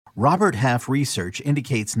Robert Half research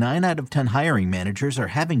indicates 9 out of 10 hiring managers are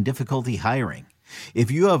having difficulty hiring.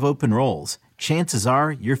 If you have open roles, chances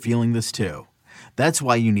are you're feeling this too. That's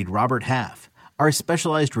why you need Robert Half. Our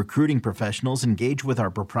specialized recruiting professionals engage with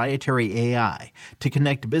our proprietary AI to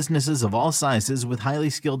connect businesses of all sizes with highly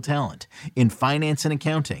skilled talent in finance and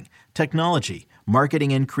accounting, technology,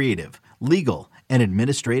 marketing and creative, legal, and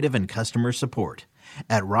administrative and customer support.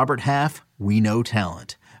 At Robert Half, we know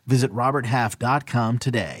talent. Visit roberthalf.com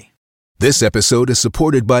today. This episode is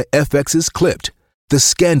supported by FX's Clipped, the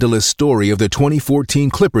scandalous story of the 2014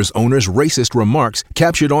 Clippers owner's racist remarks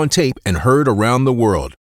captured on tape and heard around the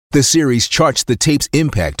world. The series charts the tape's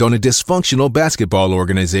impact on a dysfunctional basketball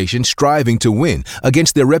organization striving to win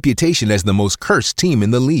against their reputation as the most cursed team in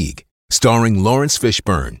the league. Starring Lawrence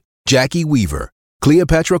Fishburne, Jackie Weaver,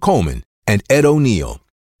 Cleopatra Coleman, and Ed O'Neill.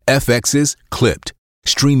 FX's Clipped,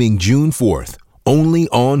 streaming June 4th, only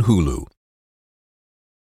on Hulu.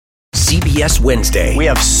 CBS Wednesday. We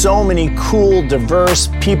have so many cool, diverse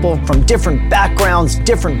people from different backgrounds,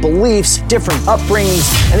 different beliefs, different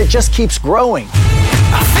upbringings, and it just keeps growing.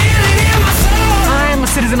 I'm a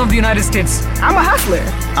citizen of the United States. I'm a hustler.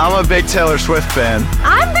 I'm a big Taylor Swift fan.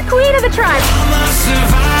 I'm the queen of the tribe.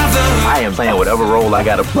 I am playing whatever role I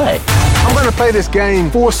gotta play. I'm gonna play this game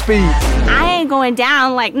full speed. I ain't going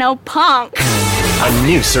down like no punk. A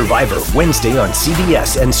new Survivor Wednesday on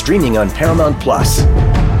CBS and streaming on Paramount Plus.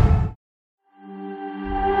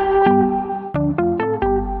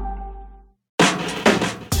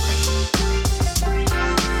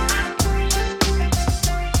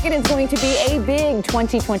 It is going to be a big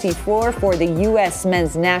 2024 for the U.S.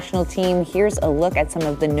 men's national team. Here's a look at some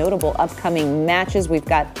of the notable upcoming matches. We've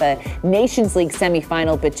got the Nations League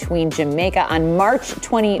semifinal between Jamaica on March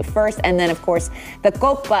 21st. And then, of course, the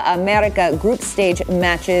Copa America group stage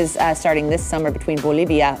matches starting this summer between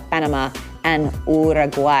Bolivia, Panama, and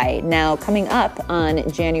Uruguay. Now, coming up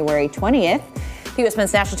on January 20th, the U.S.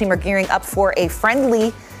 men's national team are gearing up for a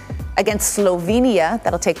friendly against Slovenia.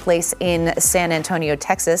 That'll take place in San Antonio,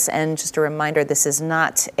 Texas. And just a reminder, this is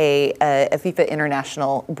not a FIFA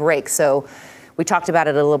international break. So we talked about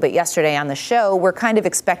it a little bit yesterday on the show. We're kind of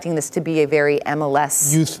expecting this to be a very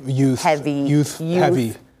MLS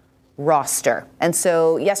youth roster. And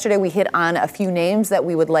so yesterday we hit on a few names that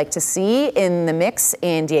we would like to see in the mix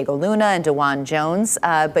in Diego Luna and DeJuan Jones.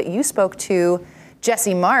 But you spoke to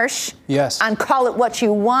Jesse Marsch on Call It What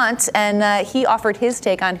You Want, and he offered his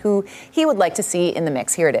take on who he would like to see in the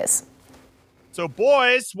mix. Here it is. So,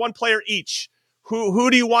 boys, one player each.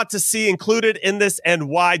 Who do you want to see included in this, and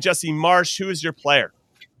why? Jesse Marsch, who is your player?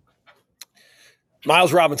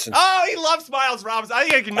 Miles Robinson. Oh, he loves Miles Robinson. I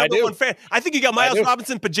think I'm number one fan. I think you got Miles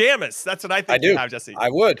Robinson pajamas. That's what I think you have, Jesse.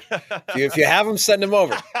 I would. If you have them, send them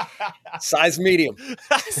over. Size medium.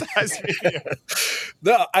 Size medium.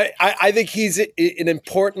 No, I think he's an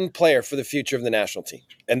important player for the future of the national team.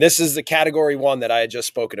 And this is the category one that I had just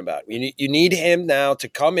spoken about. You need him now to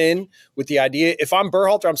come in with the idea. If I'm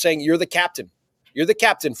Berhalter, I'm saying you're the captain. You're the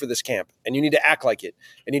captain for this camp, and you need to act like it.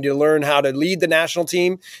 You need to learn how to lead the national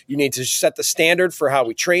team. You need to set the standard for how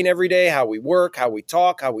we train every day, how we work, how we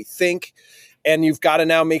talk, how we think. And you've got to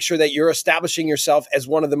now make sure that you're establishing yourself as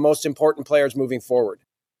one of the most important players moving forward.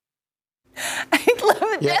 I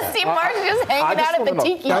love Jesse Marsch just hanging out at the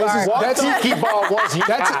tiki bar. That tiki bar was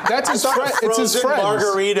that's his friend. It's his friend.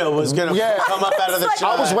 Margarita was going to come up out of the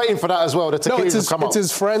chai. I was waiting for that as well. It's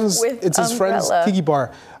his friend's. It's his friend's tiki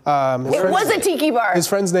bar. It was a tiki bar. His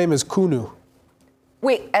friend's name is Kunu.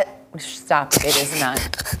 Wait, stop. It is not.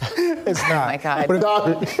 It's not. Oh, my God.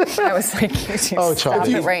 I was like, stop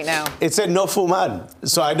it right now. It said no fuman.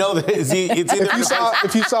 So I know that it's either.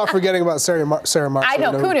 If you saw forgetting about Sarah Marsch. I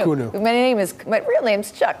know Kunu. My real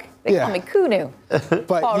name's Chuck. They call me Kunu.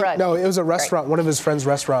 But it was a restaurant, one of his friend's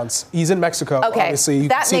restaurants. He's in Mexico, obviously.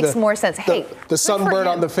 That makes more sense. Hey, the sunburn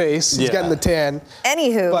on the face. He's getting the tan.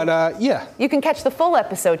 Anywho. But, you can catch the full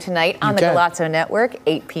episode tonight on the Golazo Network,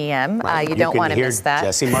 8 p.m. You don't want to miss that.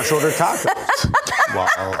 Jesse Marsch ordered tacos while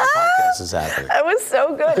the podcast is happening. That was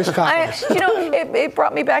so good. It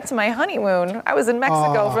brought me back to my honeymoon. I was in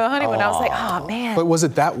Mexico for the honeymoon. I was like, oh, man. But was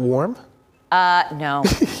it that warm? No.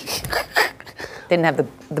 Didn't have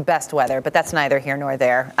the best weather, but that's neither here nor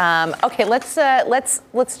there. Okay, let's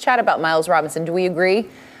chat about Miles Robinson. Do we agree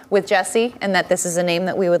with Jesse and that this is a name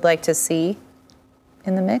that we would like to see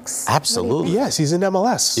in the mix? Absolutely. Yes, he's in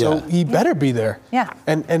MLS, so he better be there. Yeah.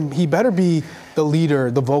 And he better be the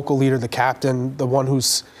leader, the vocal leader, the captain, the one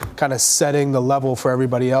who's kind of setting the level for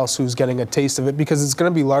everybody else who's getting a taste of it, because it's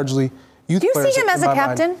going to be largely youth players. Do you see him as a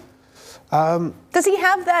captain? Does he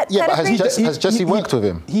have that pedigree? But has Jesse worked with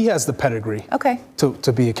him? He has the pedigree. Okay.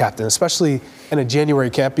 To be a captain, especially in a January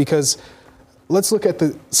camp, because let's look at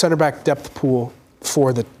the center back depth pool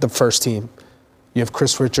for the first team. You have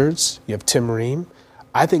Chris Richards, you have Tim Ream.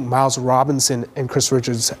 I think Miles Robinson and Chris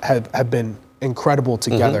Richards have been incredible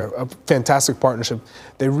together, a fantastic partnership.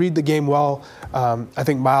 They read the game well. I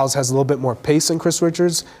think Miles has a little bit more pace than Chris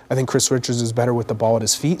Richards. I think Chris Richards is better with the ball at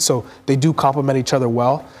his feet, so they do complement each other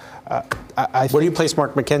well. Where do you place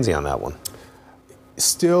Mark McKenzie on that one? He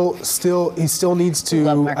still needs to.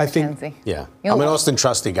 Love Mark I think. McKenzie. Yeah, I'm an Austin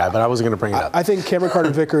Trusty guy, but I wasn't going to bring it up. I think Cameron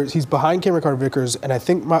Carter-Vickers. He's behind Cameron Carter-Vickers, and I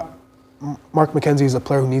think Mark McKenzie is a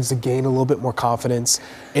player who needs to gain a little bit more confidence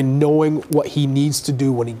in knowing what he needs to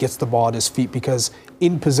do when he gets the ball at his feet, because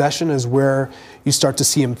in possession is where you start to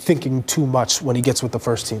see him thinking too much when he gets with the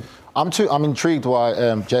first team. I'm intrigued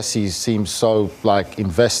why Jesse seems so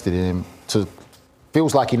invested in him.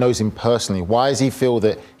 Feels like he knows him personally. Why does he feel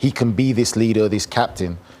that he can be this leader, this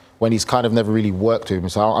captain, when he's kind of never really worked with him?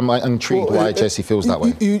 So I'm intrigued why Jesse feels that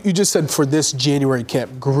way. You just said for this January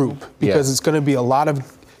camp group, because it's going to be a lot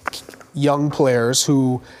of young players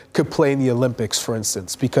who could play in the Olympics, for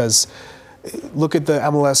instance, because look at the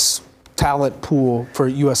MLS talent pool for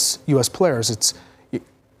US players. It's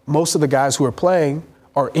most of the guys who are playing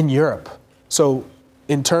are in Europe. So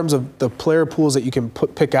in terms of the player pools that you can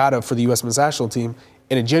pick out of for the US men's national team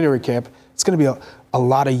in a January camp, it's going to be a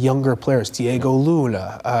lot of younger players. Diego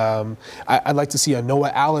Luna. I'd like to see a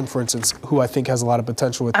Noah Allen, for instance, who I think has a lot of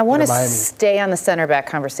potential with Miami. I want to stay on the center back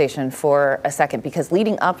conversation for a second, because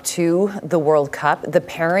leading up to the World Cup, the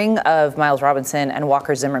pairing of Miles Robinson and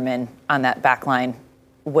Walker Zimmerman on that back line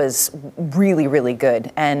was really, really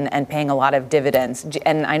good and paying a lot of dividends.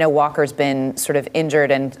 And I know Walker's been sort of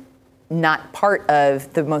injured and not part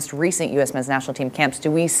of the most recent U.S. men's national team camps.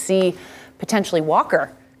 Do we see potentially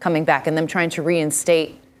Walker coming back and them trying to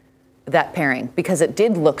reinstate that pairing? Because it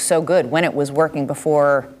did look so good when it was working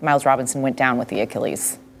before Miles Robinson went down with the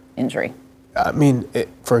Achilles injury. I mean,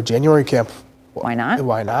 for a January camp, why not?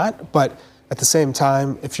 Why not? But at the same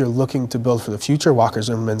time, if you're looking to build for the future, Walker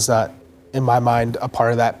Zimmerman's not, in my mind, a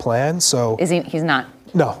part of that plan. So is he? He's not.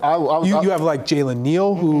 No. You have like Jalen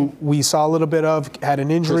Neal, who we saw a little bit of, had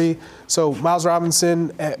an injury. So Miles Robinson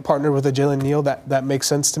partnered with a Jalen Neal. That makes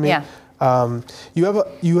sense to me. Yeah. You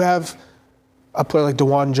have a player like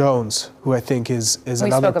DeJuan Jones, who I think is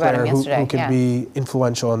another player who can be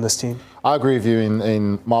influential on this team. I agree with you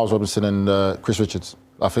in Miles Robinson and Chris Richards.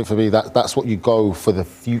 I think for me that's what you go for the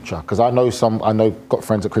future, because I know got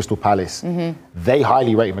friends at Crystal Palace. They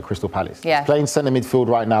highly rate him at Crystal Palace. Yeah. He's playing centre midfield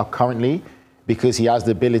right now currently because he has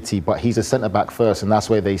the ability, but he's a centre back first, and that's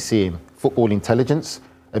where they see him. Football intelligence,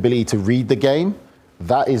 ability to read the game.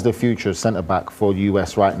 That is the future centre-back for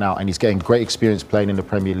US right now, and he's getting great experience playing in the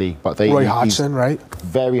Premier League. But Roy Hodgson, right?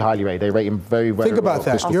 Very highly rated. They rate him very well. Think about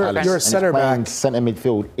that. You're a centre-back. Centre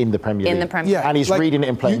midfield in the Premier League. Yeah, and he's reading it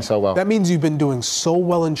and playing so well. That means you've been doing so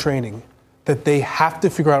well in training that they have to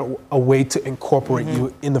figure out a way to incorporate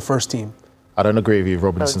you in the first team. I don't agree with you.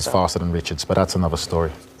 Robinson's faster than Richards, but that's another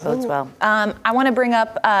story. Bodes well. I want to bring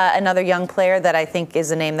up another young player that I think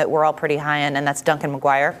is a name that we're all pretty high on, and that's Duncan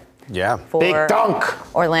McGuire. Yeah. Big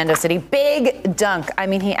dunk. Orlando City. Big dunk. I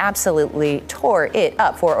mean, he absolutely tore it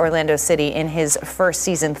up for Orlando City in his first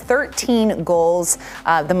season. 13 goals,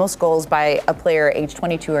 the most goals by a player age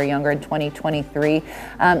 22 or younger in 2023.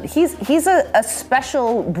 He's a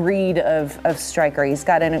special breed of striker. He's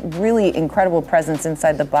got a really incredible presence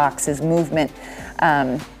inside the box. His movement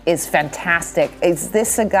is fantastic. Is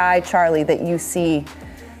this a guy, Charlie, that you see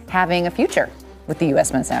having a future with the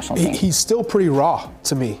U.S. men's national team? He's still pretty raw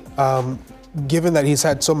to me, given that he's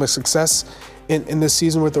had so much success in this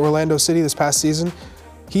season with Orlando City this past season.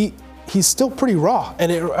 He's still pretty raw,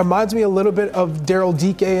 and it reminds me a little bit of Daryl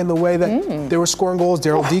Dike in the way that they were scoring goals.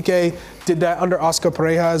 Daryl Dike did that under Oscar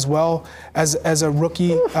Pareja as well as a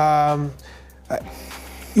rookie.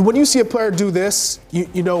 When you see a player do this,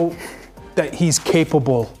 you know that he's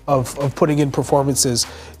capable of putting in performances.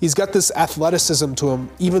 He's got this athleticism to him,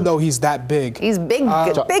 even though he's that big. He's big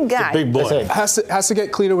guy. Big boy. Has to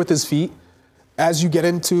get cleaner with his feet. As you get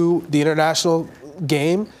into the international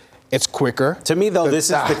game, it's quicker. To me, though, this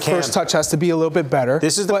is the camp. First touch has to be a little bit better.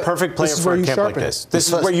 This is the perfect player for a camp like this. This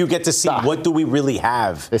is where you get to see what do we really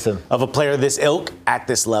have of a player this ilk at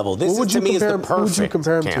this level. This is, to me, is the perfect Who would you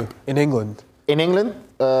compare him to in England? In England,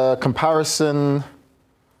 comparison.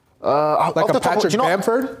 Like a Patrick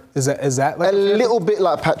Bamford? Is that like a little bit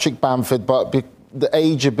like Patrick Bamford, but the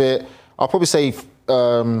age a bit. I'll probably say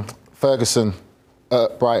Ferguson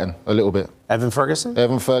at Brighton a little bit. Evan Ferguson,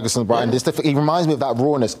 Brian. He reminds me of that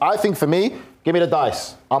rawness. I think for me, give me the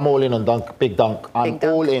dice. I'm all in on Big Dunk. I'm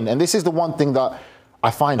all in. And this is the one thing that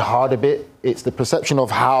I find hard a bit. It's the perception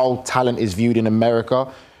of how talent is viewed in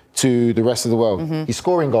America to the rest of the world. He's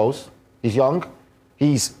scoring goals. He's young.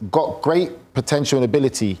 He's got great potential and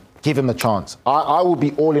ability. Give him a chance. I will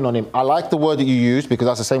be all in on him. I like the word that you use because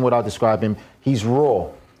that's the same word I describe him. He's raw.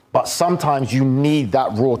 But sometimes you need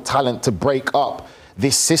that raw talent to break up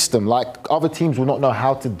this system. Like, other teams will not know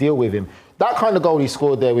how to deal with him. That kind of goal he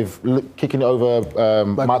scored there with kicking it over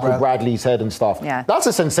Michael Bradley's head and stuff, that's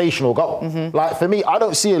a sensational goal. Like, for me, I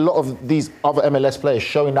don't see a lot of these other MLS players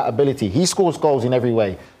showing that ability. He scores goals in every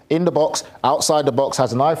way. In the box, outside the box,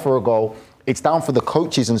 has an eye for a goal. It's down for the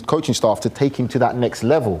coaches and coaching staff to take him to that next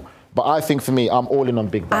level. But I think for me, I'm all in on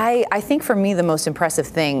Big Dunk. I think for me, the most impressive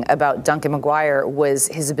thing about Duncan McGuire was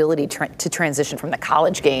his ability to transition from the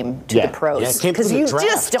college game to the pros. Because you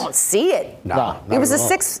just don't see it. He was a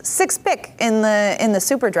six pick in the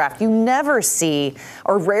super draft. You never see,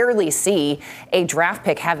 or rarely see, a draft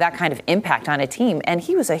pick have that kind of impact on a team. And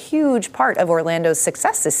he was a huge part of Orlando's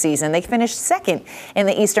success this season. They finished second in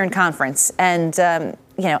the Eastern Conference. And,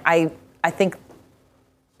 I think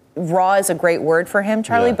raw is a great word for him,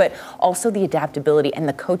 Charlie, but also the adaptability and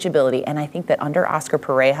the coachability. And I think that under Oscar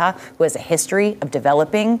Pareja, who has a history of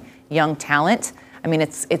developing young talent, I mean,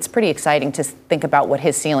 it's pretty exciting to think about what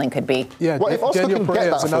his ceiling could be. Yeah, Daniel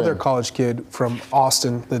Pereira is another college kid from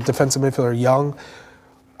Austin, the defensive midfielder, young.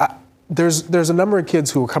 There's a number of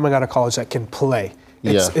kids who are coming out of college that can play.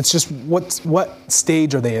 It's just what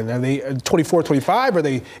stage are they in? Are they 24, 25? Are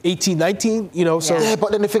they 18, 19? Yeah, but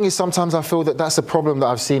then the thing is, sometimes I feel that that's a problem that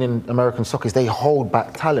I've seen in American soccer is they hold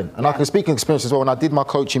back talent. And I can speak in experience as well. When I did my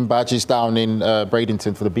coaching badges down in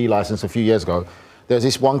Bradenton for the B license a few years ago, there was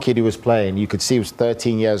this one kid who was playing. You could see he was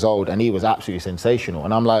 13 years old, and he was absolutely sensational.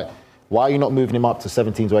 And I'm like, why are you not moving him up to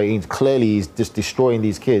 17s or 18s? Clearly, he's just destroying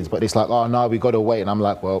these kids. But it's like, oh, no, we got to wait. And I'm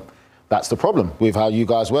like, well, that's the problem with how you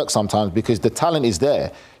guys work sometimes, because the talent is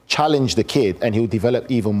there. Challenge the kid and he'll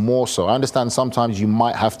develop even more so. I understand sometimes you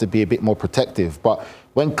might have to be a bit more protective, but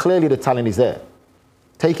when clearly the talent is there,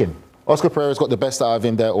 take him. Oscar Pereira's got the best out of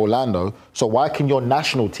him there at Orlando, so why can your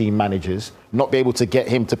national team managers not be able to get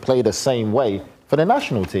him to play the same way for the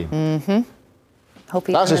national team?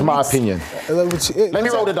 That's just my opinion. Let me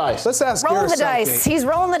roll the dice. Let's ask Roll the dice. He's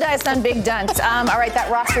rolling the dice on Big Dunks. All right,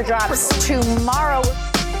 that roster drops tomorrow.